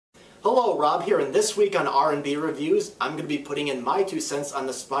Hello, Rob here, and this week on R&B Reviews, I'm going to be putting in my 2 cents on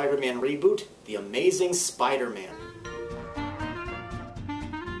the Spider-Man reboot, The Amazing Spider-Man.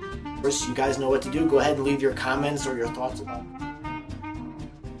 First, you guys know what to do. Go ahead and leave your comments or your thoughts about it.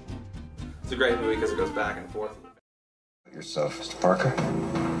 It's a great movie because it goes back and forth. Yourself, Mr. Parker?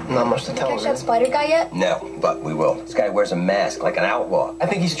 Not much to tell. Catch that spider guy yet? No, but we will. This guy wears a mask like an outlaw. I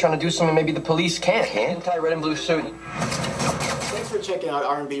think he's trying to do something maybe the police can't. Anti-red and blue suit. Thanks for checking out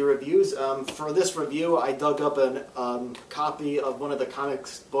R&B Reviews. For this review, I dug up a copy of one of the comic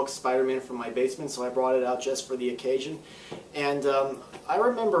books, Spider-Man, from my basement, so I brought it out just for the occasion. And I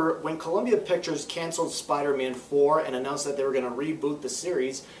remember when Columbia Pictures canceled Spider-Man 4 and announced that they were going to reboot the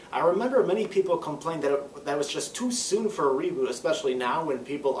series, I remember many people complained that that was just too soon for a reboot, especially now when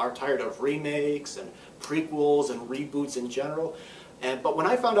people are tired of remakes and prequels and reboots in general. But when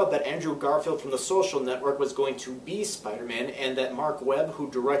I found out that Andrew Garfield from The Social Network was going to be Spider-Man, and that Mark Webb, who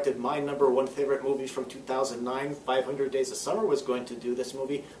directed my #1 favorite movie from 2009, 500 Days of Summer, was going to do this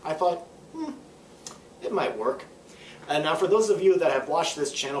movie, I thought, it might work. And now for those of you that have watched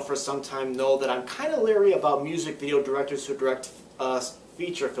this channel for some time know that I'm kind of leery about music video directors who direct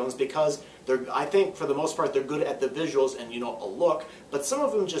feature films, because I think for the most part they're good at the visuals and, a look, but some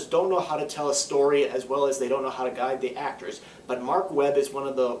of them just don't know how to tell a story as well as they don't know how to guide the actors. But Mark Webb is one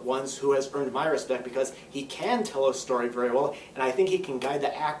of the ones who has earned my respect because he can tell a story very well, and I think he can guide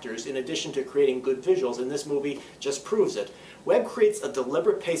the actors in addition to creating good visuals, and this movie just proves it. Webb creates a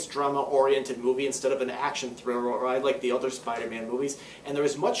deliberate paced drama-oriented movie instead of an action thriller like the other Spider-Man movies, and there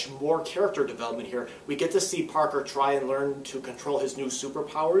is much more character development here. We get to see Parker try and learn to control his new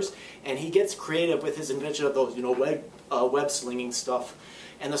superpowers, and he gets creative with his invention of those, web-slinging stuff.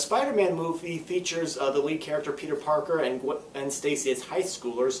 And the Spider-Man movie features the lead character Peter Parker and Stacy as high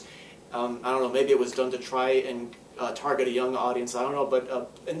schoolers. I don't know, maybe it was done to try and target a young audience, I don't know,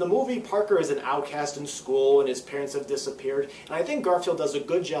 but in the movie, Parker is an outcast in school and his parents have disappeared, and I think Garfield does a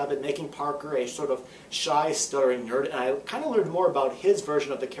good job at making Parker a sort of shy, stuttering nerd, and I kind of learned more about his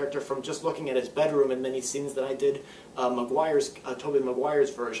version of the character from just looking at his bedroom in many scenes than I did Tobey Maguire's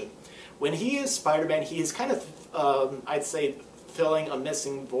version. When he is Spider-Man, he is kind of, I'd say, filling a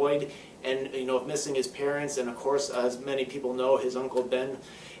missing void, and missing his parents, and of course, as many people know, his Uncle Ben.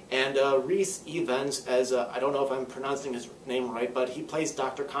 And Rhys Evans, as I don't know if I'm pronouncing his name right, but he plays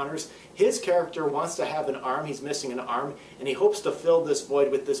Dr. Connors. His character wants to have an arm, he's missing an arm, and he hopes to fill this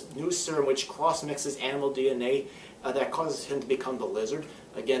void with this new serum which cross-mixes animal DNA that causes him to become the Lizard.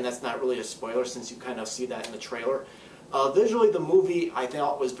 Again, that's not really a spoiler since you kind of see that in the trailer. Visually, the movie, I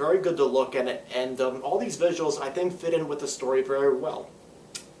thought, was very good to look at, and all these visuals, I think, fit in with the story very well.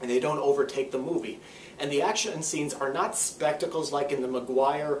 And they don't overtake the movie. And the action scenes are not spectacles like in the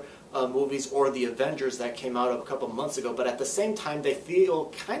Maguire movies or the Avengers that came out a couple months ago, but at the same time they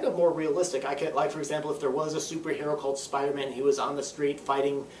feel kind of more realistic. Like, for example, if there was a superhero called Spider-Man, he was on the street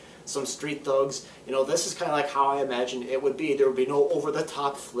fighting some street thugs, this is kind of like how I imagine it would be. There would be no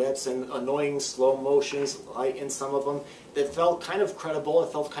over-the-top flips and annoying slow motions like in some of them. That felt kind of credible,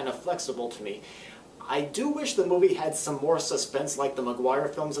 it felt kind of flexible to me. I do wish the movie had some more suspense like the Maguire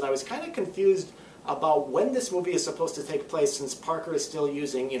films, and I was kind of confused about when this movie is supposed to take place, since Parker is still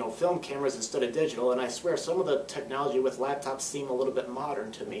using, film cameras instead of digital, and I swear some of the technology with laptops seem a little bit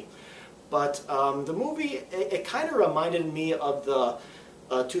modern to me. But the movie, it kind of reminded me of the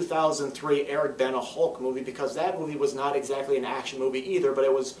 2003 Eric Bana Hulk movie, because that movie was not exactly an action movie either, but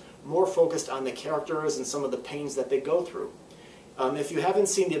it was more focused on the characters and some of the pains that they go through. If you haven't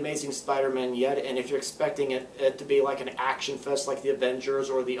seen The Amazing Spider-Man yet, and if you're expecting it to be like an action fest like the Avengers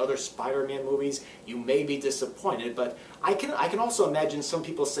or the other Spider-Man movies, you may be disappointed. But I can also imagine some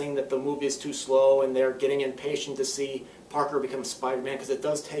people saying that the movie is too slow and they're getting impatient to see Parker become Spider-Man, because it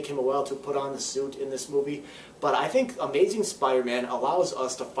does take him a while to put on the suit in this movie. But I think Amazing Spider-Man allows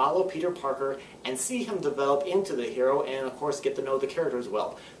us to follow Peter Parker and see him develop into the hero, and of course get to know the characters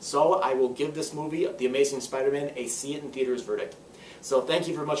well. So I will give this movie, The Amazing Spider-Man, a see it in theaters verdict. So thank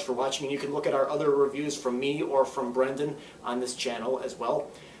you very much for watching, and you can look at our other reviews from me or from Brendan on this channel as well.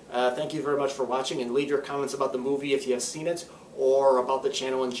 Thank you very much for watching, and leave your comments about the movie if you have seen it, or about the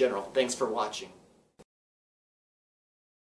channel in general. Thanks for watching.